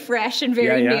Right. very fresh and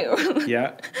very new.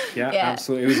 yeah, Yeah.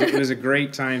 absolutely. It was a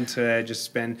great time to just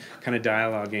spend kind of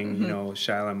dialoguing, you know,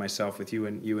 Shyla and myself with you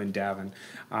and Davin.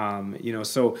 You know,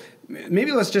 so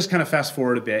maybe let's just kind of fast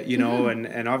forward a bit, you know,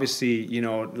 and obviously, you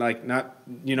know, like not,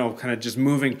 you know, kind of just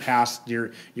moving past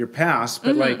your past,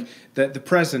 but like the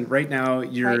present right now.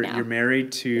 You're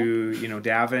married to you know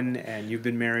Davin, and you've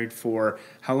been married for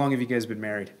how long have you guys been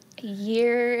married? A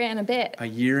year and a bit. A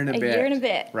year and a bit. A year and a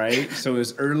bit. Right? So it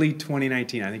was early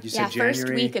 2019. I think you said January.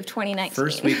 First week of 2019.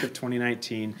 First week of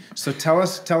 2019. So tell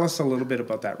us a little bit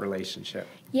about that relationship.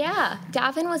 Yeah,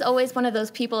 Davin was always one of those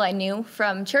people I knew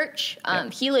from church.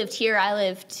 He lived here, I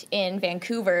lived in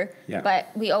Vancouver, but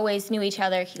we always knew each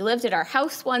other. He lived at our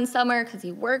house one summer because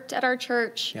he worked at our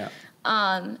church. Yeah.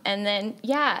 And then,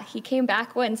 he came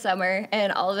back one summer,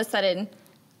 and all of a sudden,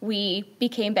 we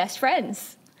became best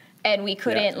friends. And we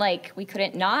couldn't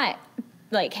not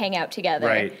hang out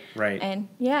together. Right. And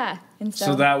and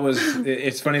so that was,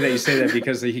 it's funny that you say that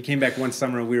because he came back one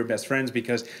summer and we were best friends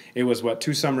because it was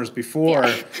 2 summers before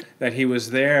that he was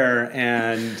there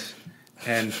and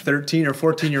 13 or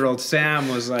 14-year-old Sam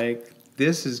was like,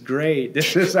 this is great.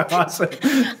 This is awesome.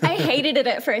 I hated it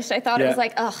at first. I thought it was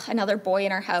like, oh, another boy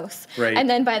in our house. Right. And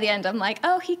then by the end, I'm like,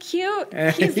 oh, he's cute.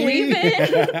 He's leaving.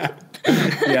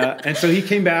 Yeah. And so he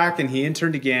came back and he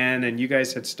interned again, and you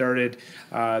guys had started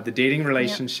the dating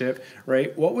relationship,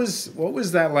 right? What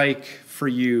was that like for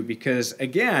you? Because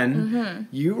again,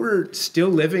 you were still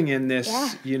living in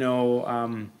this, you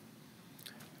know,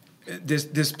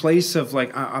 this place of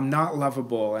like I'm not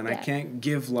lovable and I can't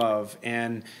give love,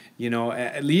 and you know,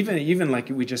 even like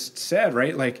we just said,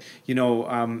 right, like, you know,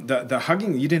 the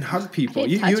hugging, you didn't hug people.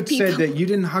 You had said that you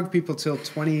didn't hug people till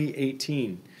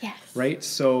 2018. Yes. Right.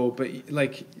 So but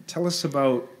like tell us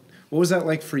about what was that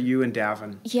like for you and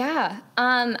Davin? Yeah.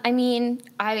 I mean,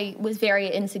 I was very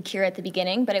insecure at the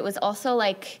beginning, but it was also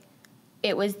like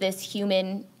it was this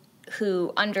human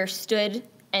who understood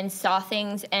and saw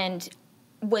things and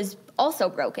was also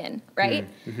broken, right?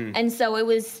 And so it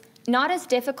was not as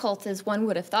difficult as one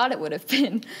would have thought it would have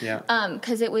been. Yeah.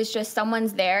 Because it was just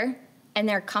someone's there and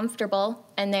they're comfortable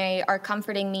and they are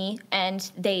comforting me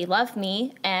and they love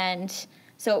me, and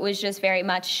so it was just very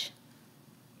much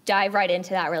dive right into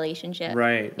that relationship.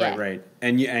 Right.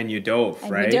 And you dove,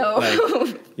 and right? We dove.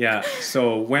 Like, yeah.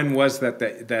 So when was that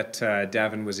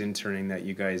Davin was interning that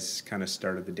you guys kind of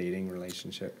started the dating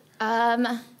relationship?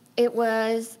 It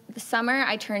was the summer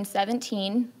I turned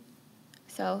 17,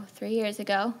 so 3 years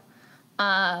ago.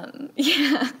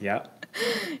 Yeah.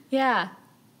 Yeah.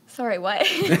 Sorry, what?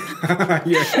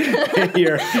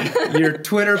 you're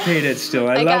Twitter pated still.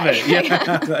 I love it.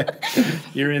 Yeah.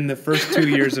 You're in the first 2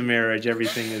 years of marriage.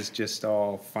 Everything is just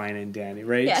all fine and dandy,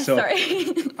 right? Yeah, so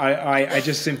sorry. I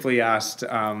just simply asked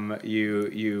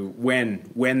you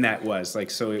when that was.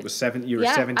 Like, so it was 17 years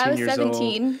I was old.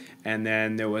 17. And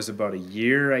then there was about a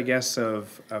year, I guess,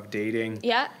 of dating.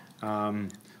 Yeah.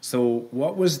 So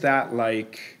what was that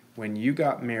like when you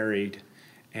got married?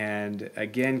 And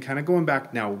again, kind of going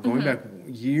back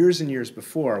years and years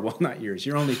before, well, not years,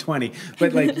 you're only 20,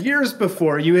 but like years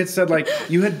before, you had said like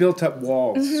you had built up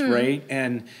walls, right?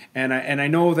 And I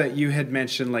know that you had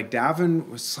mentioned like Davin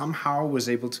was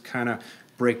able to kind of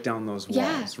break down those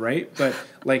walls, right? But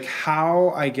like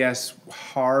how, I guess,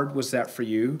 hard was that for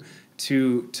you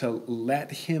to let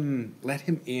him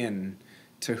in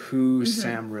to who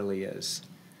Sam really is?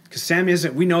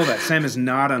 Because we know that Sam is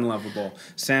not unlovable.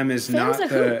 Sam is Sam's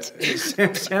not a hoot.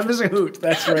 Sam is a hoot.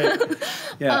 That's right.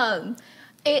 Yeah.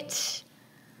 It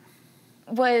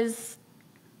was.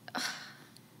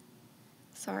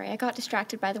 Sorry, I got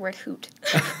distracted by the word hoot.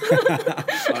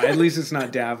 At least it's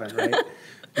not Davin, right?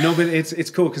 No, but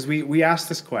it's cool because we asked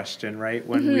this question, right?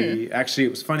 When it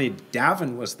was funny,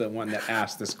 Davin was the one that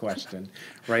asked this question,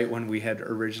 right? When we had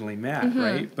originally met,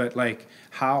 right? But like,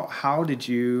 how did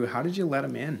you let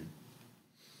him in?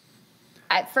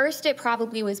 At first, it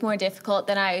probably was more difficult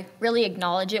than I really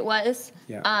acknowledge it was.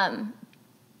 Yeah.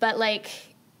 But like,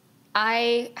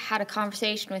 I had a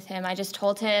conversation with him. I just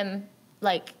told him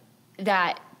like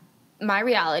that my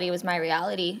reality was my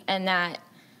reality, and that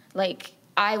like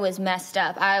I was messed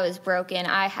up. I was broken.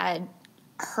 I had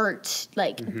hurt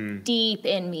like deep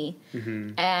in me.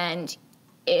 And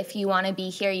if you want to be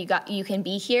here, you can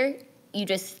be here. You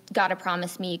just got to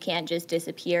promise me you can't just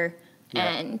disappear.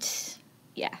 Yeah. And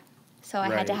yeah, so I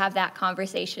had to Right. have that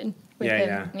conversation with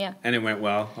him. Yeah. And it went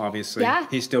well, obviously. Yeah.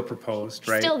 He still proposed,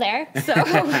 right? Still there.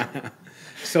 So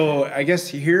So I guess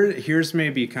here's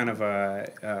maybe kind of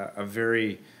a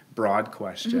very broad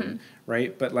question,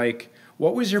 right? But like,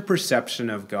 what was your perception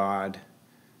of God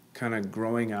kind of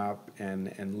growing up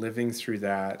and living through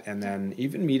that, and then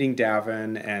even meeting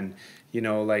Davin, and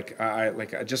like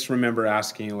I just remember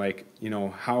asking you, like,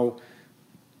 how,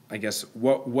 I guess,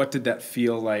 what did that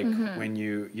feel like when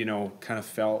you kind of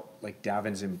felt like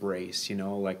Davin's embrace,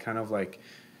 like kind of like,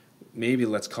 maybe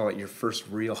let's call it your first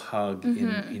real hug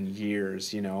in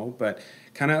years, but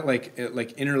kind of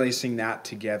like interlacing that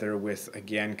together with,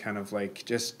 again, kind of like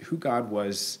just who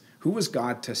was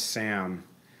God to Sam,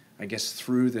 I guess,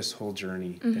 through this whole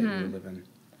journey that you're living.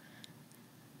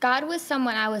 God was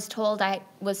someone I was told I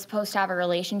was supposed to have a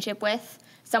relationship with,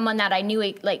 someone that I knew,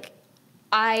 like,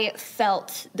 I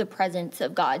felt the presence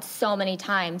of God so many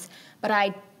times, but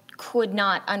I could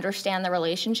not understand the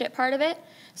relationship part of it.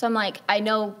 So I'm like, I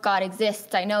know God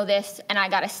exists, I know this, and I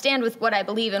got to stand with what I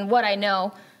believe and what I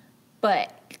know,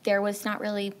 but there was not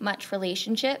really much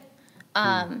relationship.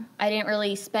 I didn't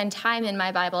really spend time in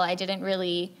my Bible. I didn't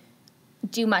really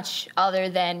do much other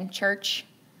than church.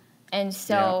 And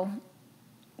so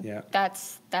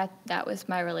that was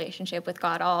my relationship with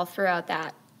God all throughout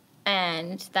that.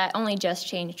 And that only just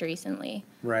changed recently.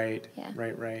 Right. Yeah.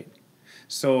 Right.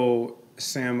 So,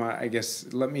 Sam, I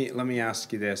guess let me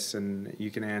ask you this, and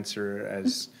you can answer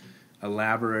as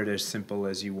elaborate, as simple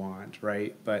as you want,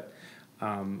 right? But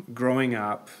growing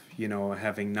up,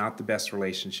 having not the best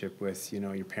relationship with,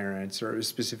 your parents, or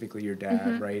specifically your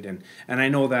dad, right? And I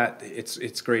know that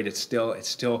it's great. It's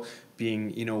still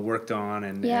being, worked on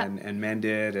and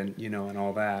mended and, and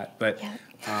all that. But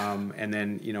and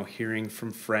then, hearing from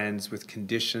friends with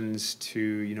conditions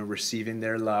to, receiving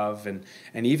their love, and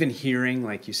even hearing,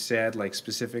 like you said, like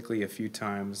specifically a few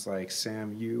times, like,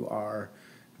 Sam, you are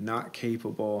not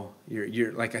capable.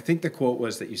 You're like, I think the quote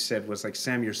was that you said was like,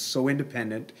 Sam, you're so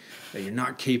independent that you're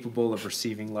not capable of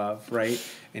receiving love, right?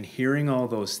 And hearing all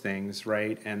those things,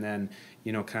 right? And then,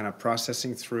 kind of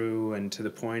processing through, and to the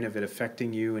point of it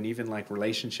affecting you, and even like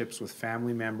relationships with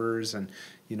family members, and,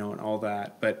 and all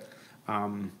that. But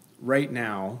right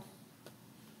now,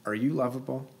 are you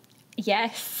lovable?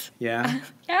 Yes. Yeah?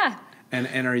 Yeah.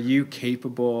 And are you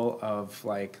capable of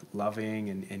like loving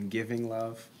and giving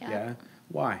love? Yeah.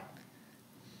 Why?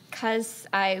 Because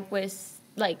I was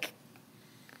like,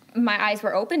 my eyes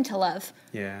were open to love.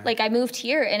 Yeah. Like, I moved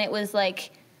here and it was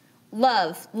like,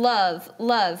 love, love,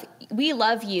 love. We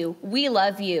love you. We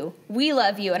love you. We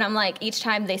love you. And I'm like, each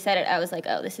time they said it, I was like,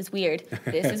 oh, this is weird.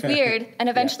 This is weird. And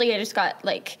eventually I just got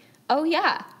like, oh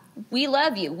yeah, we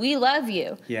love you. We love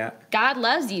you. Yeah. God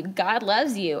loves you. God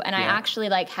loves you. And I actually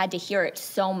like had to hear it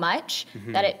so much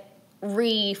that it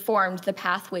reformed the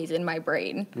pathways in my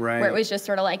brain. Right. Where it was just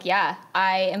sort of like, yeah,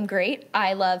 I am great.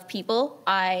 I love people.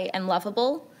 I am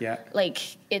lovable. Yeah. Like,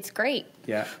 it's great.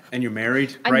 Yeah. And you're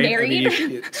married, I'm right? married. I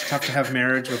mean, it's tough to have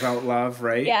marriage without love,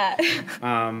 right? Yeah.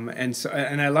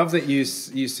 And I love that you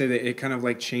say that it kind of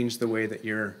like changed the way that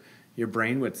your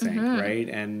brain would think, right?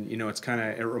 And,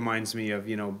 it reminds me of,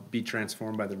 be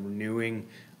transformed by the renewing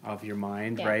of your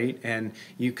mind, right? And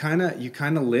you kind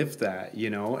of live that,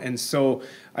 and so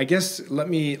I guess let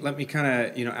me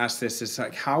kind of, ask this, is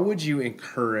like, how would you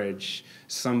encourage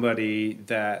somebody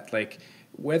that, like,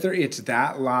 whether it's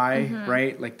that lie,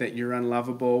 right, like that you're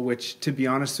unlovable, which, to be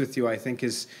honest with you, I think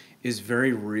is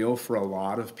very real for a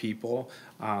lot of people,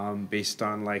 based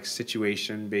on like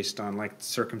situation, based on like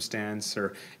circumstance,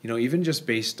 or, even just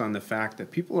based on the fact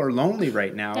that people are lonely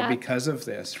right now because of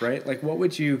this, right? Like, what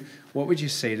would you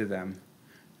say to them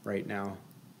right now?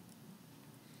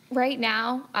 Right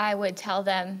now, I would tell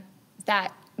them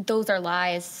that those are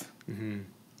lies.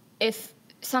 If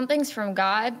something's from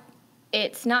God,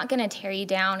 it's not going to tear you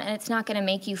down, and it's not going to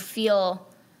make you feel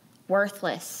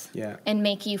worthless and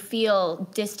make you feel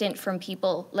distant from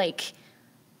people. Like,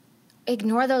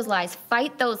 ignore those lies,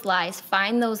 fight those lies,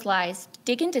 find those lies,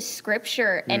 dig into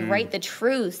scripture and write the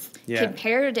truth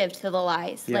comparative to the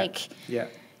lies. Like,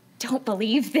 don't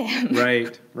believe them.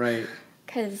 Right.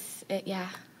 Because,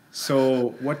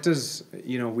 So what does,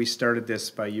 we started this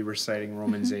by you reciting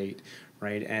Romans 8,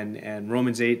 right? And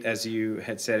Romans 8, as you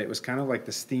had said, it was kind of like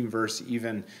this theme verse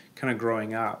even kind of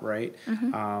growing up, right?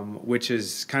 Which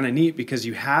is kind of neat because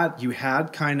you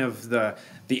had kind of the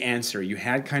answer, you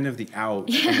had kind of the out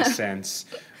in a sense,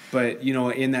 But, you know,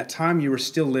 in that time, you were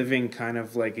still living kind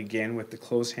of like, again, with the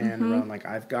closed hand around, like,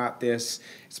 I've got this.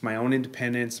 It's my own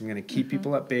independence. I'm going to keep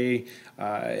people at bay.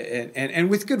 And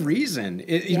with good reason.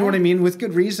 You know what I mean? With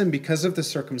good reason, because of the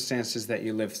circumstances that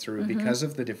you lived through, because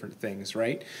of the different things,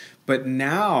 right? But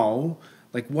now,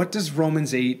 like, what does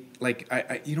Romans 8, like,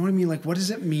 you know what I mean? Like, what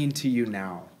does it mean to you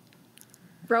now?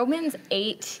 Romans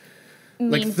 8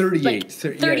 means like 38.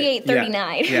 Like 38,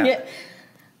 39. Yeah.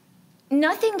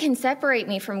 Nothing can separate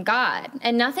me from God,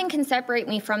 and nothing can separate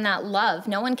me from that love.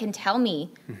 No one can tell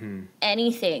me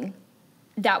anything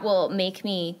that will make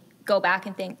me go back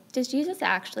and think, does Jesus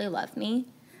actually love me?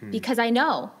 Because I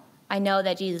know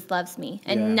that Jesus loves me,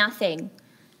 and nothing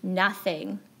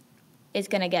is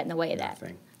going to get in the way of that.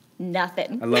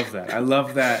 Nothing. I love that. I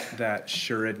love that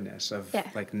sureness of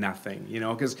like nothing, you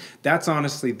know, because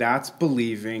that's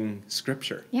believing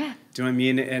Scripture. Yeah. Do you know what I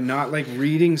mean? And not like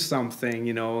reading something,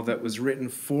 you know, that was written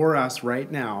for us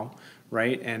right now,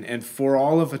 right? And for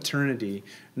all of eternity,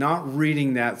 not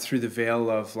reading that through the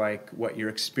veil of like what your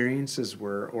experiences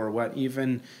were or what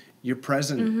even your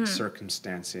present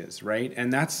circumstance is, right?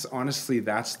 And that's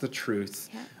the truth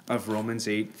of Romans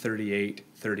 8, 38,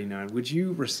 39. Would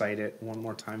you recite it one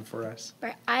more time for us?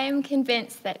 But I am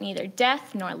convinced that neither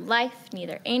death nor life,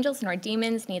 neither angels nor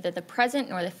demons, neither the present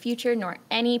nor the future, nor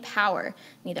any power,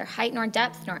 neither height nor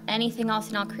depth, nor anything else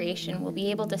in all creation will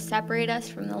be able to separate us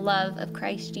from the love of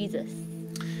Christ Jesus.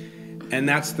 And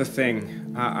that's the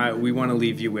thing we want to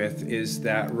leave you with, is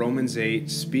that Romans 8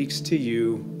 speaks to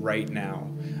you right now.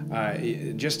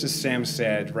 Just as Sam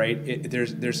said, right,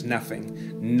 there's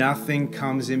nothing. Nothing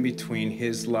comes in between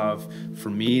his love for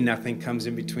me. Nothing comes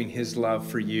in between his love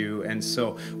for you. And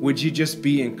so would you just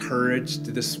be encouraged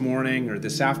this morning or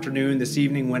this afternoon, this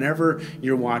evening, whenever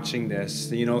you're watching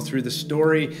this, you know, through the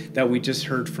story that we just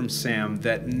heard from Sam,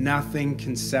 that nothing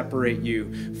can separate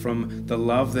you from the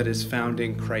love that is found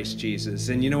in Christ Jesus.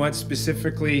 And you know what,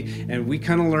 specifically, and we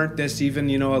kind of learned this even,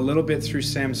 you know, a little bit through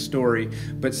Sam's story,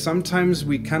 but sometimes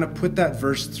we kind of put that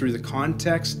verse through the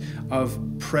context of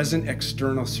present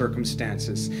external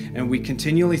circumstances. And we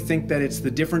continually think that it's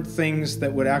the different things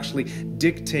that would actually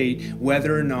dictate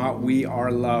whether or not we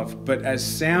are loved. But as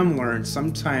Sam learned,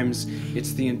 sometimes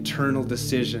it's the internal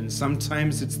decision.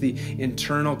 Sometimes it's the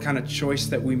internal kind of choice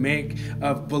that we make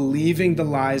of believing the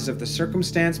lies of the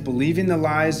circumstance, believing the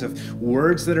lies of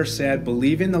words that are said,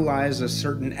 believing the lies of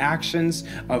certain actions,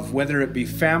 of whether it be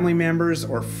family members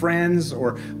or friends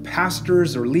or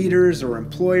pastors or leaders or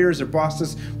employers or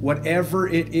bosses, whatever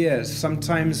it is.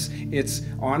 Sometimes it's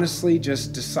honestly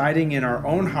just deciding in our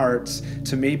own hearts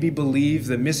to maybe believe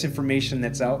the misinformation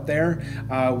that's out there,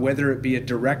 whether it be a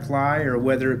direct lie or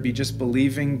whether it be just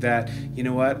believing that, you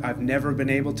know what, I've never been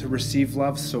able to receive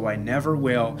love, so I never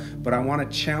will. But I want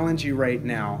to challenge you right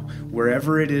now,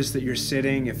 wherever it is that you're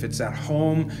sitting, if it's at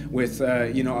home with,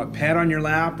 you know, a pet on your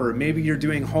lap, or maybe you're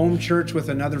doing home church with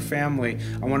another family,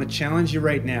 I want to challenge you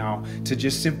right now to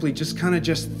just simply just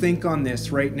think on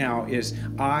this right now, is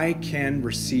I can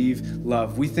receive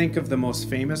love. We think of the most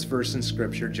famous verse in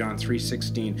Scripture, John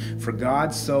 3:16, for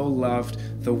God so loved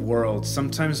the world.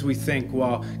 Sometimes we think,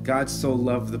 well, God so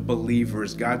loved the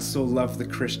believers, God so loved the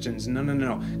Christians.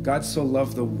 No. God so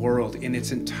loved the world in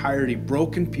its entirety,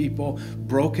 broken people,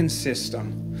 broken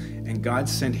system. And God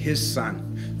sent his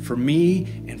son for me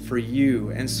and for you.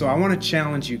 And so I want to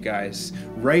challenge you guys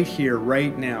right here,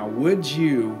 right now. Would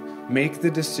you make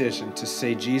the decision to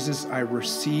say, Jesus, I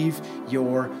receive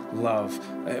your love,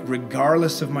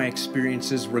 regardless of my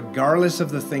experiences, regardless of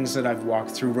the things that I've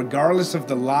walked through, regardless of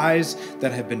the lies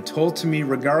that have been told to me,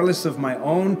 regardless of my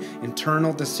own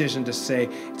internal decision to say,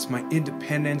 it's my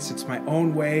independence, it's my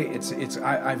own way,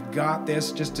 I've got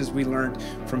this, just as we learned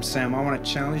from Sam. I want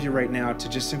to challenge you right now to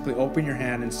just simply open your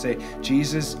hand and say,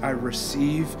 Jesus, I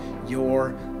receive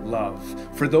your love.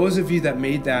 For those of you that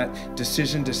made that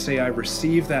decision to say, I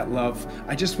receive that love,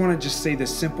 I just want to just say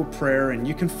this simple prayer, and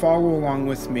you can follow along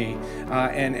with me.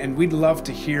 And we'd love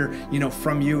to hear, you know,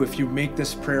 from you if you make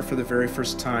this prayer for the very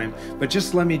first time. But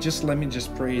let me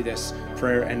pray this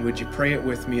prayer, and would you pray it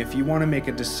with me if you want to make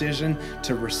a decision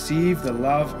to receive the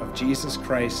love of Jesus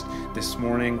Christ this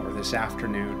morning or this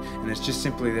afternoon. And it's just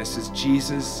simply this, is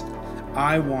Jesus,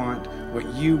 I want what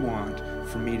you want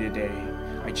for me today.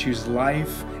 I choose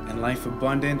life and life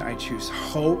abundant. I choose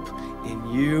hope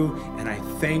in you, and I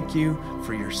thank you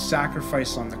for your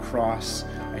sacrifice on the cross.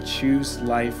 I choose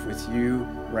life with you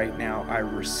right now. I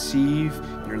receive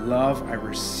your love. I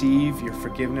receive your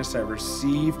forgiveness. I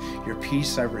receive your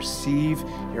peace. I receive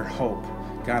your hope.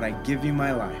 God, I give you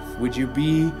my life. Would you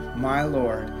be my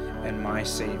Lord and my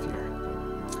Savior?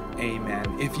 Amen.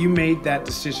 If you made that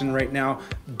decision right now,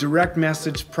 direct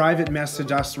message, private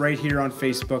message us right here on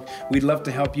Facebook. We'd love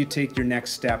to help you take your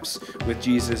next steps with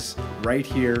Jesus right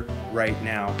here, right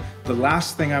now. The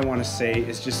last thing I want to say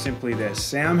is just simply this.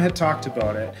 Sam had talked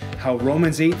about it, how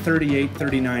Romans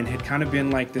 8:38-39 had kind of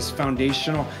been like this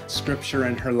foundational scripture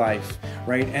in her life,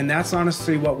 right? And that's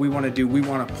honestly what we want to do. We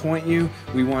want to point you.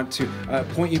 We want to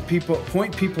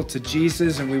point people to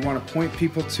Jesus, and we want to point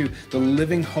people to the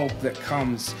living hope that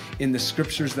comes in the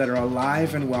scriptures that are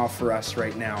alive and well for us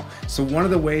right now. So one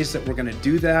of the ways that we're going to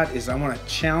do that is I want to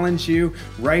challenge you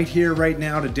right here, right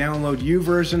now, to download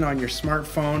YouVersion on your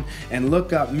smartphone and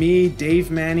look up me, Dave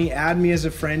Manny. Add me as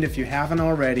a friend if you haven't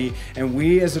already. And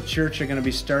we as a church are going to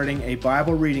be starting a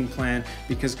Bible reading plan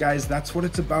because, guys, that's what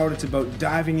it's about. It's about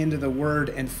diving into the Word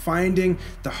and finding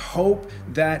the hope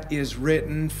that is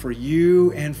written for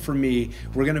you and for me.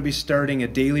 We're going to be starting a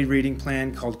daily reading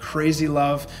plan called Crazy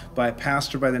Love by a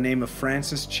pastor by the name of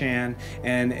Francis Chan.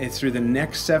 And through the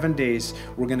next 7 days,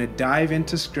 we're going to dive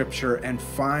into Scripture and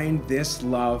find this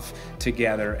love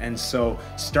together. And so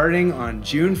starting on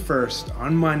June 1st,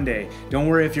 on Monday, don't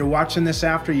worry if you're watching this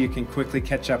after, you can quickly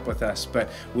catch up with us. But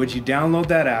would you download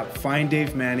that app, find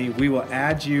Dave Manny. We will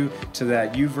add you to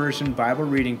that YouVersion Bible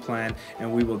reading plan,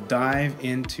 and we will dive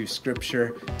into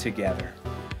Scripture together.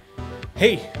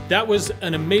 Hey, that was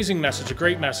an amazing message, a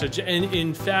great message. And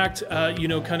in fact,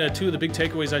 kind of two of the big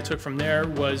takeaways I took from there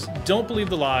was don't believe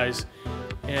the lies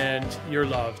and you're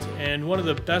loved. And one of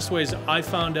the best ways I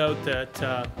found out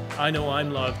that I know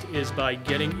I'm loved is by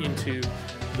getting into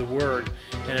the Word.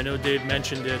 And I know Dave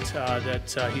mentioned it,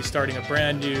 that he's starting a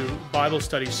brand new Bible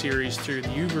study series through the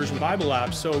YouVersion Bible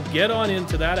app. So get on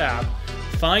into that app,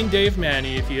 find Dave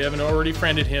Manny if you haven't already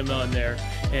friended him on there.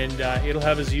 And it'll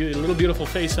have his little beautiful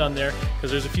face on there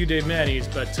because there's a few Dave Mannys,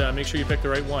 but make sure you pick the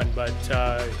right one. But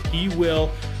he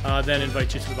will then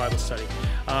invite you to the Bible study.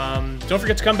 Don't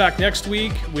forget to come back next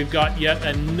week. We've got yet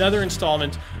another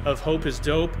installment of Hope is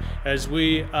Dope as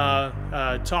we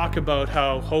talk about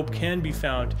how hope can be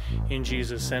found in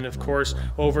Jesus. And of course,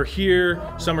 over here,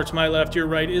 somewhere to my left, your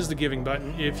right, is the giving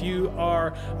button. If you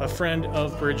are a friend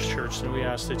of Bridge Church, then we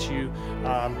ask that you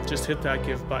just hit that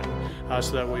give button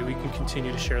so that way we can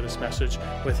continue to share this message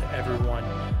with everyone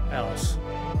else.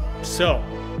 So,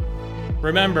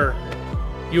 remember,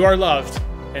 you are loved,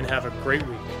 and have a great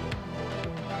week.